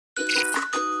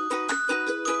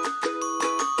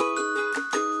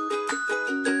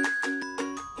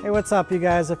Hey, what's up you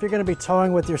guys? If you're going to be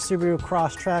towing with your Subaru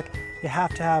Crosstrek, you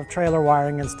have to have trailer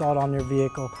wiring installed on your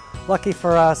vehicle. Lucky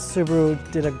for us,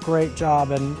 Subaru did a great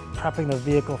job in prepping the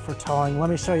vehicle for towing.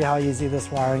 Let me show you how easy this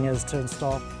wiring is to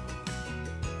install.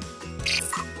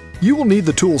 You will need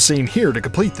the tools seen here to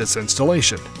complete this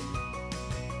installation.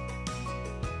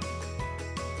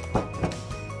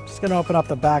 Just going to open up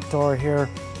the back door here,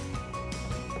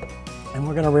 and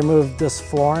we're going to remove this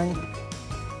flooring.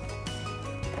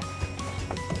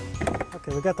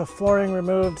 Okay, we got the flooring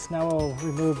removed. Now we'll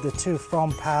remove the two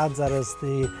foam pads. That is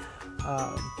the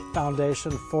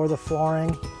foundation for the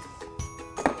flooring.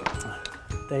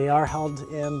 They are held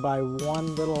in by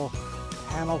one little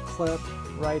panel clip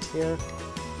right here.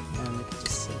 And you can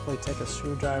just simply take a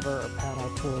screwdriver or panel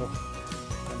tool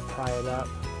and pry it up.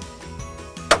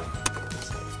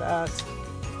 Just like that.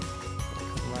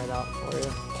 It'll come right out for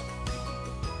you.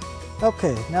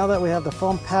 Okay, now that we have the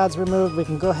foam pads removed, we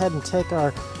can go ahead and take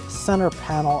our center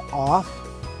panel off,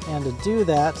 and to do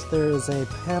that there is a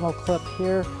panel clip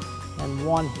here and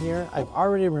one here. I've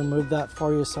already removed that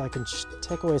for you so I can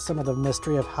take away some of the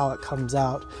mystery of how it comes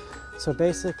out. So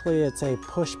basically it's a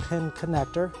push pin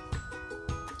connector.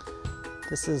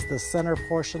 This is the center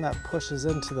portion that pushes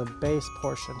into the base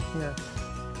portion here.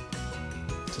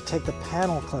 To take the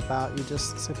panel clip out, you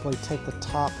just simply take the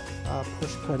top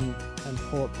push pin and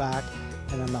pull it back,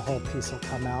 and then the whole piece will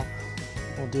come out.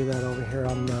 We'll do that over here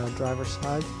on the driver's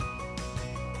side.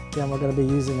 Again, we're going to be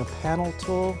using a panel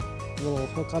tool, a little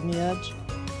hook on the edge.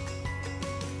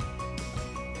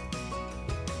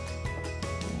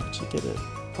 Once you get it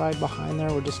pried behind there,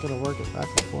 we're just going to work it back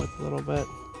and forth a little bit.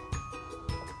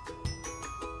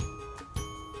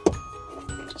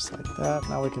 Just like that.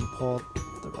 Now we can pull it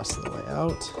the rest of the way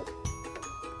out.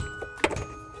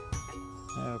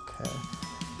 Okay.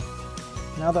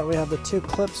 Now that we have the two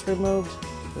clips removed,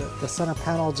 the center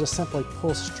panel just simply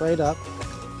pulls straight up,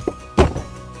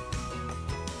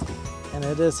 and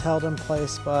it is held in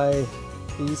place by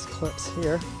these clips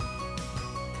here.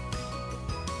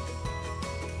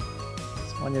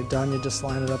 So when you're done, you just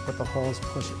line it up with the holes,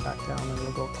 push it back down, and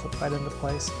it'll go clip right into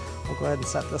place. We'll go ahead and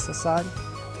set this aside.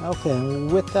 Okay, and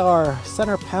with our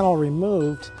center panel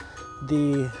removed,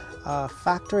 the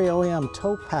factory OEM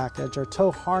tow package or tow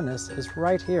harness is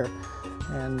right here,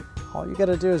 and all you got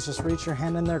to do is just reach your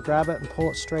hand in there, grab it, and pull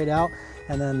it straight out,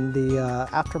 and then the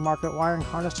aftermarket wiring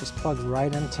harness just plugs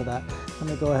right into that. Let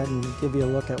me go ahead and give you a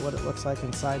look at what it looks like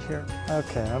inside here.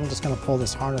 Okay, I'm just going to pull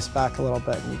this harness back a little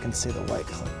bit, and you can see the white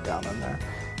clip down in there.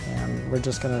 And we're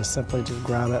just going to simply just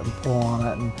grab it and pull on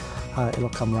it, and it'll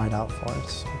come right out for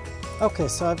us. Okay,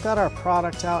 so I've got our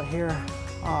product out here.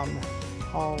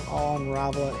 I'll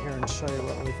unravel it here and show you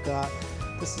what we've got.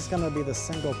 This is going to be the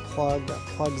single plug that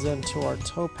plugs into our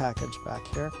tow package back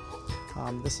here.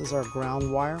 This is our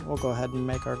ground wire. We'll go ahead and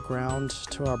make our ground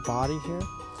to our body here.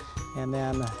 And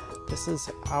then this is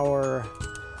our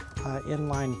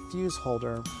inline fuse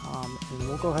holder. And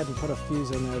we'll go ahead and put a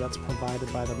fuse in there that's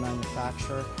provided by the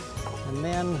manufacturer. And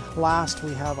then last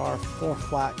we have our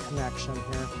 4-flat connection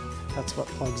here. That's what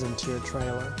plugs into your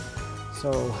trailer.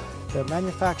 So the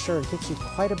manufacturer gives you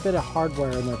quite a bit of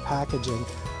hardware in their packaging.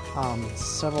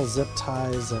 Several zip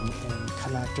ties and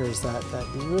connectors that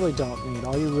you really don't need.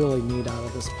 All you really need out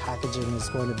of this packaging is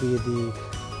going to be the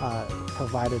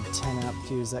provided 10-amp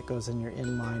fuse that goes in your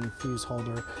inline fuse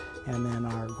holder, and then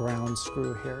our ground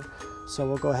screw here. So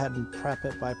we'll go ahead and prep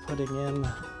it by putting in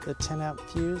the 10-amp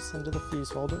fuse into the fuse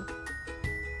holder.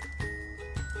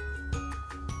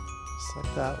 Just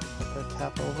like that, put the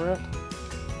cap over it.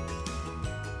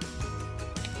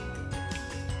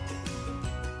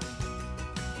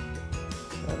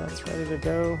 That's ready to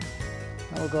go.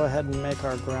 Now we'll go ahead and make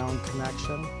our ground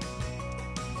connection.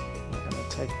 We're going to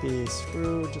take the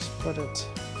screw, just put it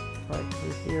right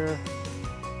through here.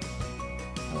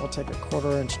 And we'll take a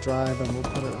 1/4-inch drive and we'll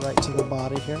put it right to the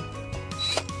body here.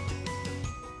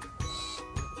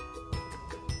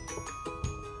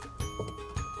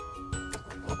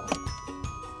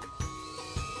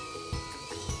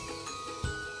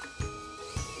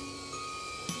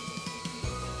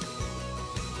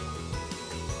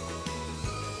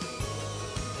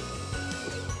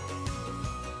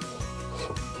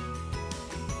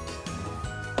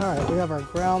 All right, we have our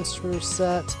ground screw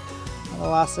set. And the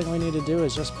last thing we need to do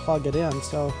is just plug it in.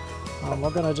 So we're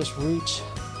going to just reach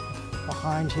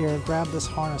behind here, grab this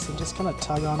harness, and just kind of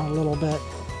tug on it a little bit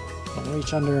and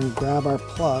reach under and grab our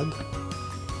plug,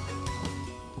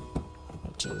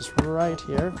 which is right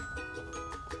here.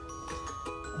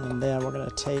 And then we're going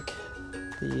to take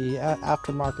the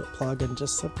aftermarket plug and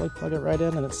just simply plug it right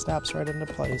in, and it snaps right into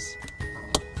place,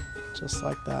 just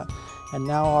like that. and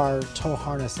now our tow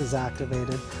harness is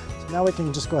activated. So now we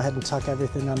can just go ahead and tuck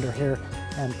everything under here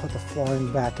and put the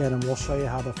flooring back in, and we'll show you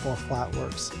how the 4-flat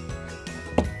works.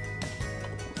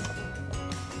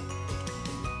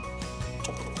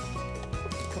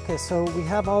 Okay, so we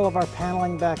have all of our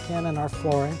paneling back in and our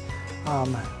flooring.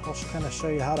 We'll kind of show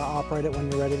you how to operate it when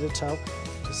you're ready to tow.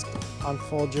 Just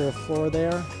unfold your floor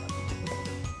there.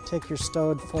 Take your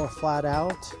stowed 4-flat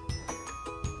out.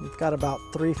 You've got about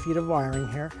 3 feet of wiring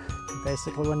here.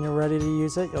 Basically, when you're ready to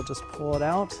use it, you'll just pull it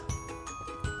out,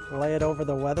 lay it over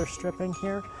the weather stripping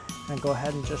here, and go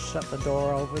ahead and just shut the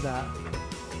door over that.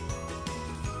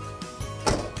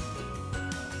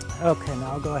 Okay,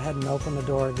 now I'll go ahead and open the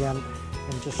door again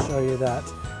and just show you that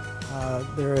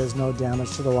there is no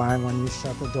damage to the wiring when you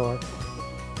shut the door.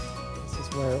 This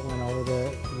is where it went over the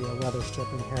weather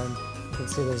stripping here, and you can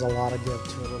see there's a lot of give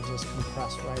to it. It'll just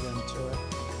compress right into it.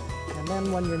 And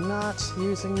then when you're not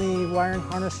using the wiring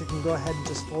harness, you can go ahead and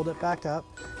just fold it back up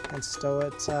and stow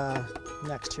it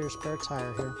next to your spare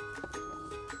tire here.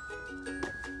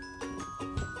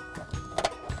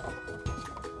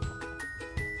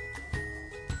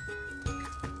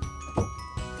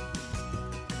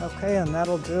 Okay, and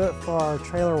that'll do it for our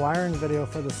trailer wiring video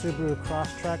for the Subaru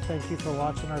Crosstrek. Thank you for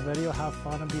watching our video. Have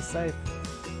fun and be safe.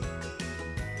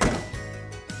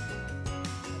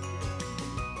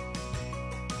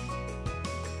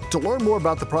 To learn more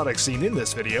about the products seen in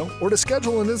this video, or to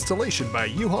schedule an installation by a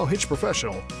U-Haul Hitch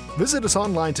professional, visit us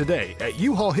online today at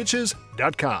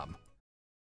uhaulhitches.com.